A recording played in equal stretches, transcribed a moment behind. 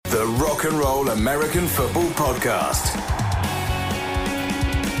The Rock and Roll American Football Podcast.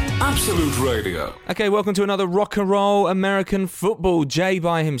 Absolute Radio. Okay, welcome to another Rock and Roll American Football. Jay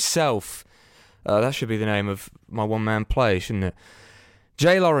by himself. That should be the name of my one-man play, shouldn't it?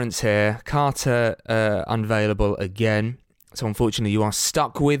 Jay Lawrence here. Carter unavailable again. So unfortunately, you are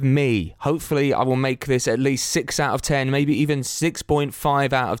stuck with me. Hopefully, I will make this at least 6 out of 10, maybe even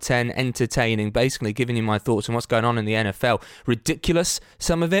 6.5 out of 10 entertaining, basically giving you my thoughts on what's going on in the NFL. Ridiculous,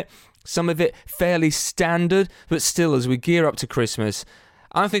 some of it fairly standard, but still, as we gear up to Christmas,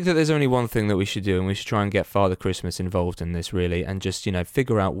 I think that there's only one thing that we should do, and we should try and get Father Christmas involved in this, really, and just,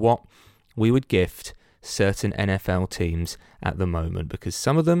 figure out what we would gift certain NFL teams at the moment, because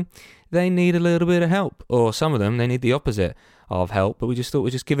some of them, they need a little bit of help, or some of them, they need the opposite of help, but we just thought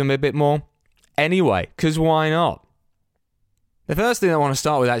we'd just give them a bit more anyway, because why not? The first thing I want to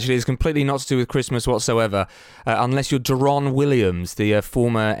start with, actually, is completely not to do with Christmas whatsoever, unless you're Deron Williams, the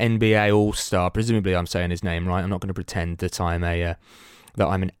former NBA All-Star. Presumably I'm saying his name right. I'm not going to pretend that I'm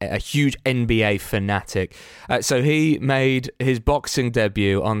a huge NBA fanatic. So he made his boxing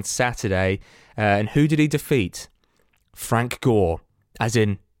debut on Saturday, and who did he defeat? Frank Gore, as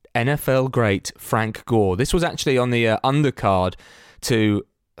in NFL great Frank Gore. This was actually on the undercard to,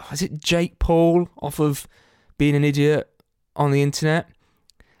 is it Jake Paul off of Being an Idiot on the internet?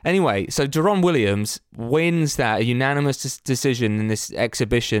 Anyway, so Deron Williams wins that, a unanimous decision in this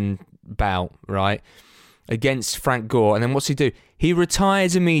exhibition bout, right, against Frank Gore. And then what's he do? He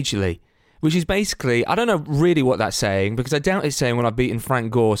retires immediately, which is basically, I don't know really what that's saying, because I doubt it's saying, well, I've beaten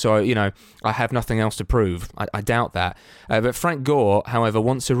Frank Gore, so, I have nothing else to prove. I doubt that. But Frank Gore, however,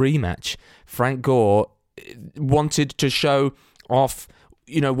 wants a rematch. Frank Gore wanted to show off,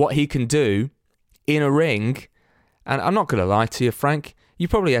 what he can do in a ring. And I'm not going to lie to you, Frank. You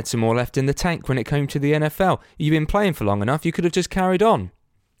probably had some more left in the tank when it came to the NFL. You've been playing for long enough. You could have just carried on.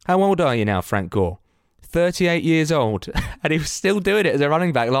 How old are you now, Frank Gore? 38 years old, and he was still doing it as a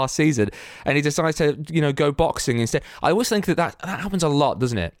running back last season, and he decides to, go boxing instead. I always think that happens a lot,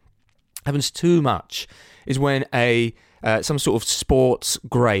 doesn't it? Happens too much, is when some sort of sports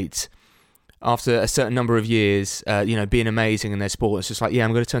great, after a certain number of years, being amazing in their sport, it's just like, yeah,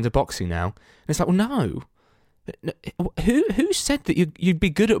 I'm going to turn to boxing now. And it's like, well, no. Who said that you'd be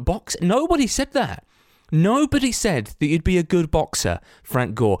good at boxing? Nobody said that. Nobody said that you'd be a good boxer,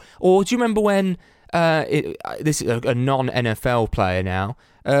 Frank Gore. Or do you remember when... this is a non-NFL player now,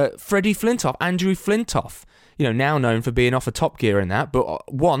 Freddie Flintoff, Andrew Flintoff, now known for being off a Top Gear and that, but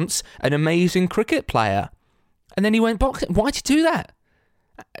once an amazing cricket player, and then he went boxing. Why'd you do that,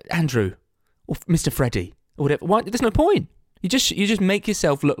 Andrew, or Mr. Freddie, or whatever? Why? There's no point. You just make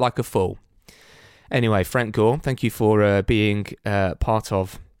yourself look like a fool. Anyway, Frank Gore, thank you for being part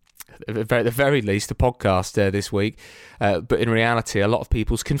of, at the very least, the podcast this week, but in reality, a lot of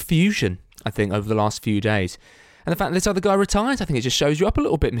people's confusion, I think, over the last few days. And the fact that this other guy retires, I think it just shows you up a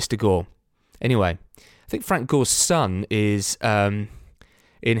little bit, Mr. Gore. Anyway, I think Frank Gore's son is,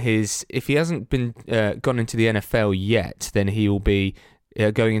 if he hasn't been gone into the NFL yet, then he will be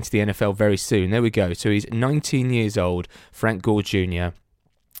going into the NFL very soon. There we go. So he's 19 years old, Frank Gore Jr.,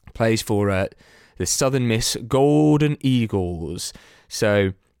 plays for the Southern Miss Golden Eagles.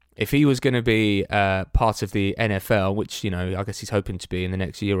 So... if he was going to be part of the NFL, which, I guess he's hoping to be in the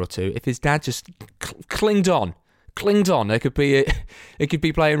next year or two, if his dad just clinged on, they could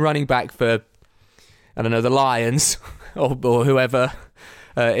be playing running back for, I don't know, the Lions or whoever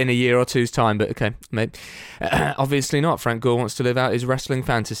in a year or two's time. But okay, maybe. Obviously not. Frank Gore wants to live out his wrestling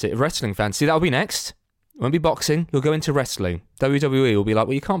fantasy. That'll be next. It won't be boxing. He'll go into wrestling. WWE will be like,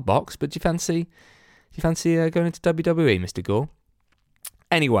 well, you can't box, but do you fancy going into WWE, Mr. Gore?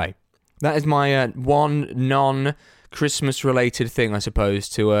 Anyway, that is my one non-Christmas-related thing, I suppose,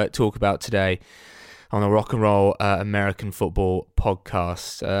 to talk about today on the Rock and Roll American Football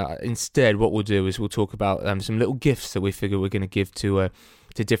Podcast. Instead, what we'll do is we'll talk about some little gifts that we figure we're going to give to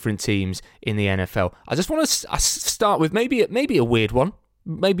different teams in the NFL. I just want to start with maybe a weird one.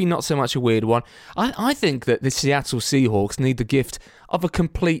 Maybe not so much a weird one. I think that the Seattle Seahawks need the gift of a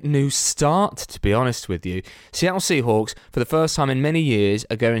complete new start, to be honest with you. Seattle Seahawks, for the first time in many years,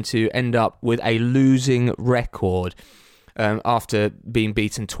 are going to end up with a losing record after being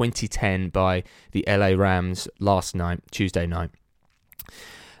beaten 20-10 by the LA Rams last night, Tuesday night.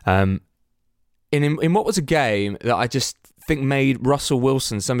 In what was a game that I just think made Russell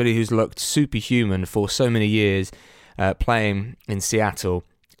Wilson, somebody who's looked superhuman for so many years, playing in Seattle,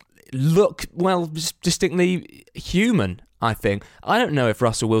 look, well, distinctly human, I think. I don't know if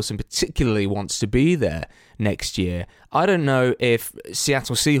Russell Wilson particularly wants to be there next year. I don't know if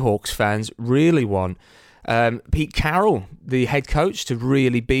Seattle Seahawks fans really want Pete Carroll, the head coach, to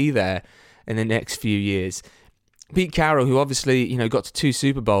really be there in the next few years. Pete Carroll, who obviously got to 2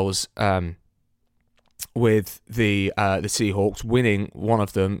 Super Bowls with the Seahawks, winning one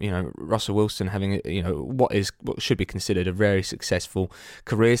of them. Russell Wilson having what should be considered a very successful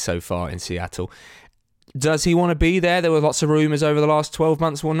career so far in Seattle. Does he want to be there? There were lots of rumours over the last 12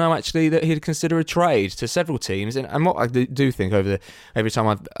 months. Well, no, actually, that he'd consider a trade to several teams. And what I do think every time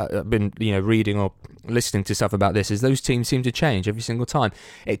I've been reading or listening to stuff about this is those teams seem to change every single time.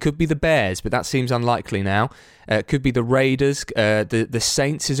 It could be the Bears, but that seems unlikely now. It could be the Raiders. The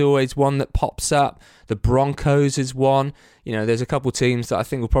Saints is always one that pops up. The Broncos is one. There's a couple teams that I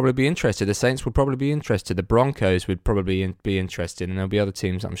think will probably be interested. The Saints would probably be interested. The Broncos would probably be interested. And there'll be other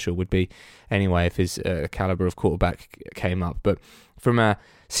teams I'm sure would be anyway if his caliber of quarterback came up. But from a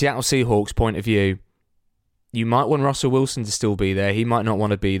Seattle Seahawks point of view, you might want Russell Wilson to still be there. He might not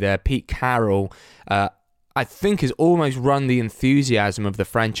want to be there. Pete Carroll, I think, has almost run the enthusiasm of the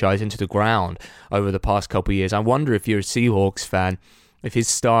franchise into the ground over the past couple of years. I wonder if you're a Seahawks fan, if his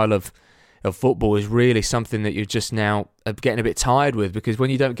style of football is really something that you're just now getting a bit tired with, because when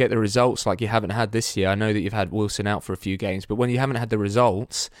you don't get the results like you haven't had this year, I know that you've had Wilson out for a few games, but when you haven't had the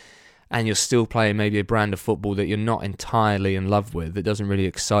results and you're still playing maybe a brand of football that you're not entirely in love with, that doesn't really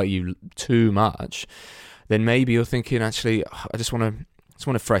excite you too much, then maybe you're thinking, actually, I just want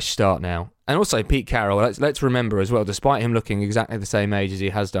a fresh start now. And also Pete Carroll, let's remember as well, despite him looking exactly the same age as he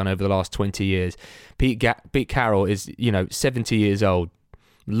has done over the last 20 years, Pete Carroll is 70 years old,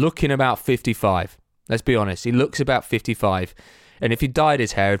 looking about 55. Let's be honest, he looks about 55. And if he dyed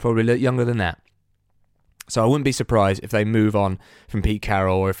his hair, he'd probably look younger than that. So I wouldn't be surprised if they move on from Pete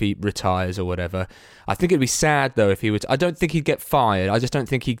Carroll or if he retires or whatever. I think it'd be sad, though, if he would. I don't think he'd get fired. I don't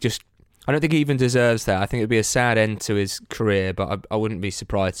think he even deserves that. I think it'd be a sad end to his career, but I wouldn't be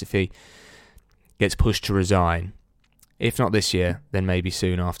surprised if he gets pushed to resign. If not this year, then maybe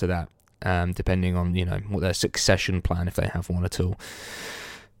soon after that, depending on what their succession plan, if they have one at all.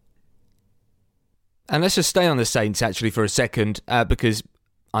 And let's just stay on the Saints actually for a second, because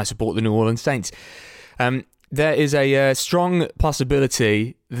I support the New Orleans Saints. There is a strong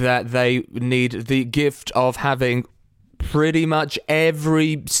possibility that they need the gift of having pretty much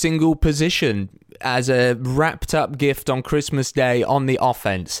every single position as a wrapped up gift on Christmas Day on the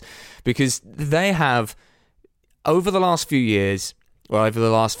offense, because they have, over the last few years, or over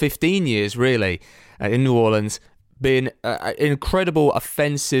the last 15 years really, in New Orleans, been an incredible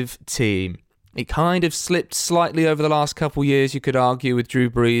offensive team. It kind of slipped slightly over the last couple of years, you could argue, with Drew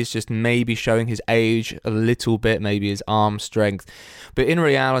Brees just maybe showing his age a little bit, maybe his arm strength. But in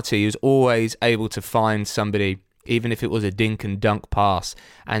reality, he was always able to find somebody, even if it was a dink and dunk pass.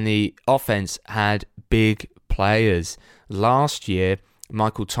 And the offense had big players. Last year,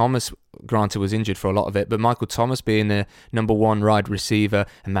 Michael Thomas, granted, was injured for a lot of it, but Michael Thomas being the number one wide receiver,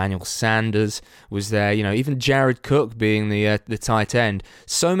 Emmanuel Sanders was there, even Jared Cook being the tight end.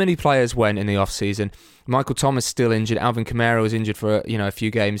 So many players went in the offseason. Michael Thomas still injured. Alvin Kamara was injured for a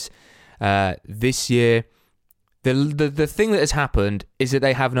few games this year. The thing that has happened is that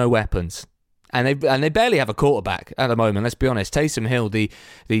they have no weapons. And they barely have a quarterback at the moment, let's be honest. Taysom Hill,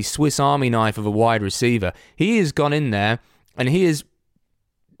 the Swiss Army knife of a wide receiver, he has gone in there and he has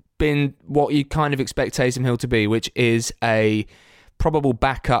been what you kind of expect Taysom Hill to be, which is a probable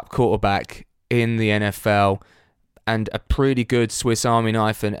backup quarterback in the NFL and a pretty good Swiss Army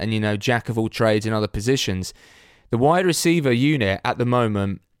knife and jack of all trades in other positions. The wide receiver unit at the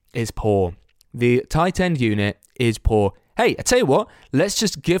moment is poor. The tight end unit is poor. Hey, I tell you what, let's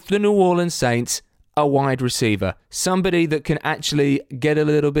just give the New Orleans Saints a wide receiver. Somebody that can actually get a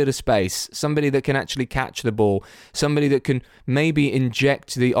little bit of space. Somebody that can actually catch the ball. Somebody that can maybe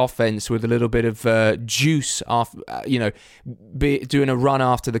inject the offense with a little bit of juice after, doing a run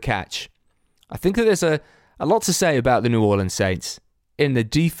after the catch. I think that there's a lot to say about the New Orleans Saints in the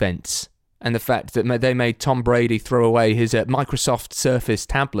defense and the fact that they made Tom Brady throw away his Microsoft Surface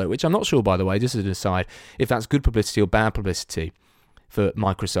tablet, which I'm not sure, by the way, just as an aside, if that's good publicity or bad publicity for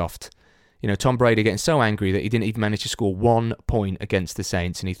Microsoft. Tom Brady getting so angry that he didn't even manage to score 1 point against the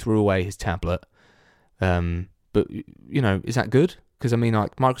Saints and he threw away his tablet. But, is that good? Because,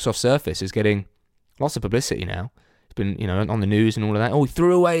 Microsoft Surface is getting lots of publicity now. It's been, on the news and all of that. Oh, he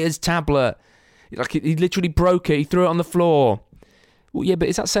threw away his tablet. He literally broke it. He threw it on the floor. Well, yeah, but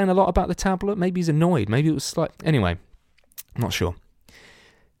is that saying a lot about the tablet? Maybe he's annoyed. Maybe it was Anyway, I'm not sure.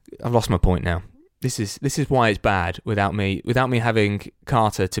 I've lost my point now. This is why it's bad without me having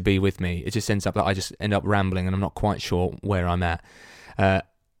Carter to be with me. It just ends up that I just end up rambling and I'm not quite sure where I'm at. I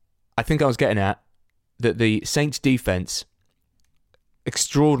think I was getting at that the Saints defense,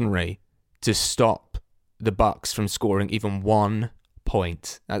 extraordinary to stop the Bucks from scoring even 1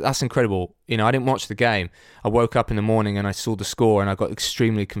 point. That's incredible. You know, I didn't watch the game. I woke up in the morning and I saw the score and I got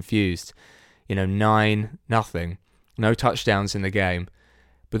extremely confused. 9-0. No touchdowns in the game.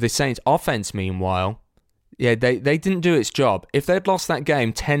 But the Saints offense, meanwhile, they didn't do its job. If they'd lost that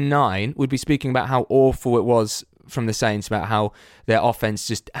game 10-9, we'd be speaking about how awful it was from the Saints, about how their offense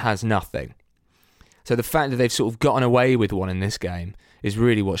just has nothing. So the fact that they've sort of gotten away with one in this game is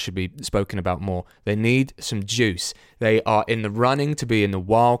really what should be spoken about more. They need some juice. They are in the running to be in the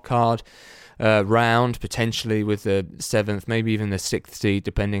wild card round, potentially with the 7th, maybe even the 6th seed,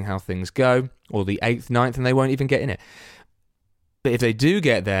 depending how things go, or the 8th, 9th, and they won't even get in it. But if they do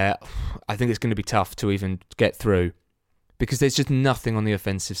get there, I think it's going to be tough to even get through because there's just nothing on the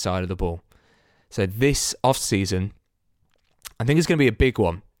offensive side of the ball. So this off-season, I think it's going to be a big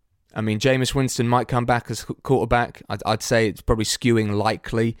one. I mean, Jameis Winston might come back as quarterback. I'd say it's probably skewing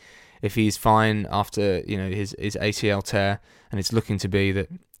likely if he's fine after his ACL tear, and it's looking to be that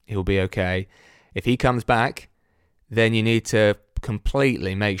he'll be okay. If he comes back, then you need to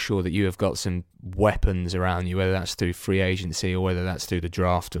completely make sure that you have got some weapons around you, whether that's through free agency or whether that's through the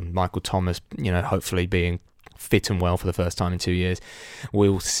draft, and Michael Thomas, hopefully being fit and well for the first time in 2 years.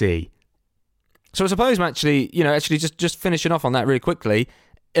 We'll see. So I suppose actually just finishing off on that really quickly,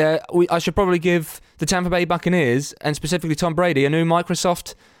 I should probably give the Tampa Bay Buccaneers, and specifically Tom Brady, a new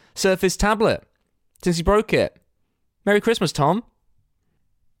Microsoft Surface tablet since he broke it. Merry Christmas, Tom.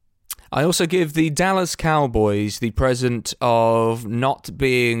 I also give the Dallas Cowboys the present of not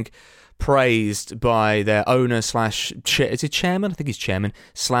being praised by their owner is it chairman? I think he's chairman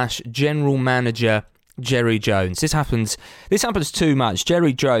 / general manager Jerry Jones. This happens too much.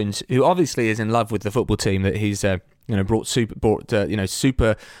 Jerry Jones, who obviously is in love with the football team that he's brought Super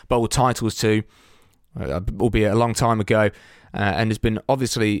Bowl titles to, albeit a long time ago, and has been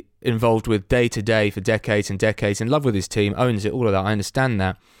obviously involved with day to day for decades and decades, in love with his team, owns it, all of that. I understand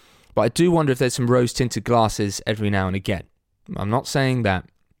that. But I do wonder if there's some rose-tinted glasses every now and again. I'm not saying that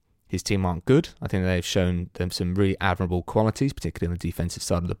his team aren't good. I think they've shown them some really admirable qualities, particularly on the defensive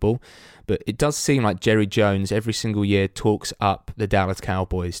side of the ball. But it does seem like Jerry Jones every single year talks up the Dallas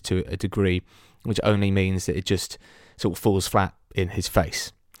Cowboys to a degree, which only means that it just sort of falls flat in his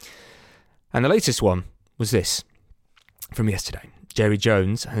face. And the latest one was this from yesterday. Jerry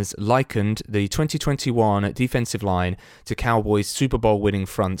Jones has likened the 2021 defensive line to Cowboys' Super Bowl winning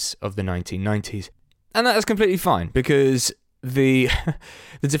fronts of the 1990s. And that is completely fine because the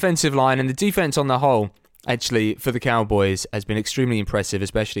defensive line and the defense on the whole, actually, for the Cowboys has been extremely impressive,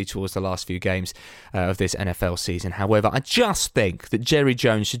 especially towards the last few games of this NFL season. However, I just think that Jerry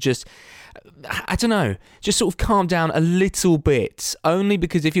Jones should just sort of calm down a little bit, only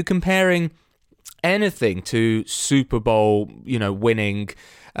because if you're comparing anything to Super Bowl, winning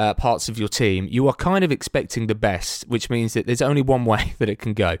parts of your team, you are kind of expecting the best, which means that there's only one way that it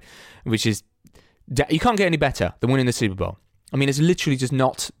can go, which is you can't get any better than winning the Super Bowl. I mean, it's literally just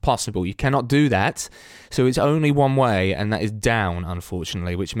not possible. You cannot do that. So it's only one way, and that is down,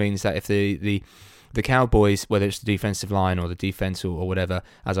 unfortunately, which means that if the Cowboys, whether it's the defensive line or the defense or whatever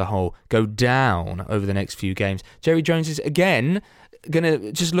as a whole, go down over the next few games, Jerry Jones is again going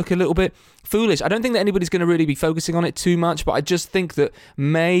to just look a little bit foolish. I don't think that anybody's going to really be focusing on it too much, but I just think that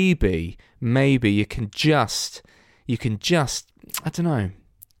maybe you can just, I don't know,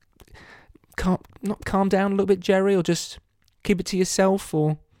 calm down a little bit, Jerry, or just keep it to yourself,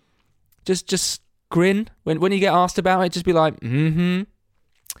 or just grin when you get asked about it. Just be like, I don't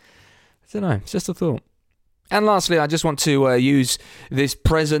know. It's just a thought. And lastly, I just want to use this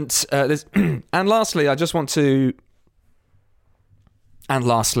present. And lastly, I just want to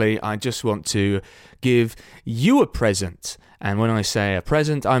give you a present. And when I say a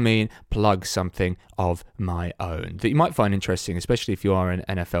present, I mean plug something of my own that you might find interesting, especially if you are an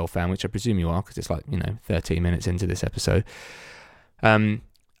NFL fan, which I presume you are, because it's 13 minutes into this episode.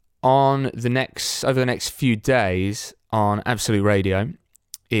 Over the next few days on Absolute Radio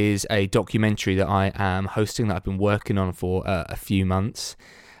is a documentary that I am hosting, that I've been working on for a few months,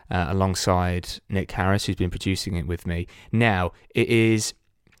 alongside Nick Harris, who's been producing it with me. Now, it is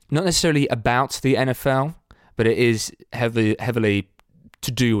not necessarily about the NFL, but it is heavily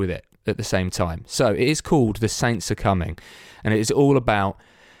to do with it at the same time. So it is called The Saints Are Coming, and it is all about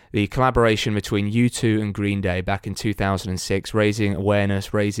the collaboration between U2 and Green Day back in 2006, raising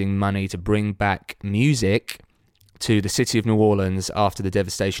awareness, raising money to bring back music to the city of New Orleans after the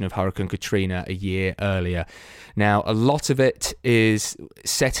devastation of Hurricane Katrina a year earlier. Now, a lot of it is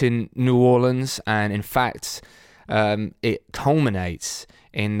set in New Orleans, and in fact, it culminates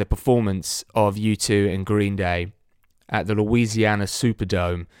in the performance of U2 and Green Day at the Louisiana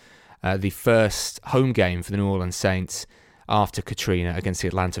Superdome the first home game for the New Orleans Saints after Katrina against the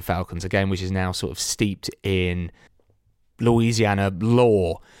Atlanta Falcons, a game which is now sort of steeped in Louisiana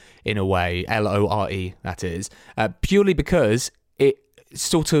lore in a way, Lore, that is, purely because it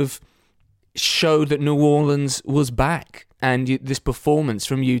sort of showed that New Orleans was back. And this performance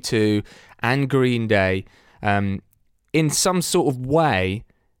from U2 and Green Day, in some sort of way,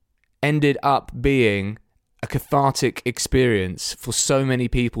 ended up being a cathartic experience for so many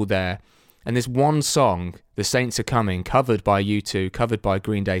people there. And this one song, The Saints Are Coming, covered by U2, covered by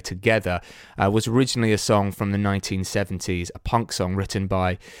Green Day together, was originally a song from the 1970s, a punk song written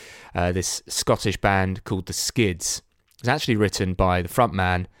by this Scottish band called The Skids. It was actually written by the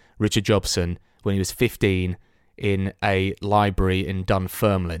frontman, Richard Jobson, when he was 15 in a library in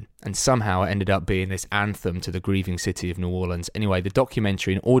Dunfermline, and somehow it ended up being this anthem to the grieving city of New Orleans. Anyway, the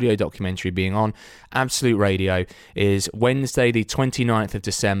documentary, an audio documentary being on Absolute Radio, is Wednesday the 29th of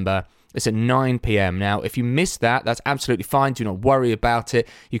December. It's at 9 p.m. Now, if you missed that, that's absolutely fine. Do not worry about it.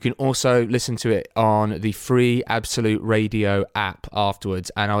 You can also listen to it on the free Absolute Radio app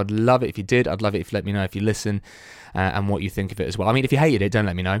afterwards, and I would love it if you did. I'd love it if you let me know if you listen and what you think of it as well. I mean, if you hated it, don't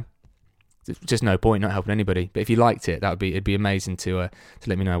let me know. There's just no point, not helping anybody. But if you liked it, it'd be amazing to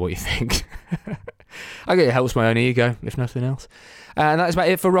let me know what you think. I guess it helps my own ego, if nothing else. And that's about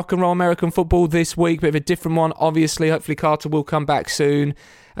it for Rock and Roll American Football this week. Bit of a different one, obviously. Hopefully Carter will come back soon.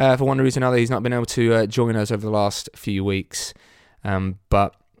 For one reason or another, he's not been able to join us over the last few weeks.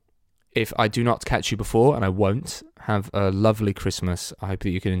 But if I do not catch you before, and I won't, have a lovely Christmas. I hope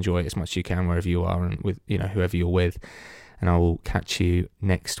that you can enjoy it as much as you can wherever you are and with whoever you're with. And I will catch you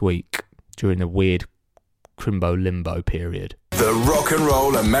next week during the weird Crimbo Limbo period. The Rock and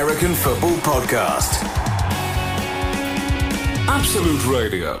Roll American Football Podcast. Absolute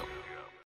Radio.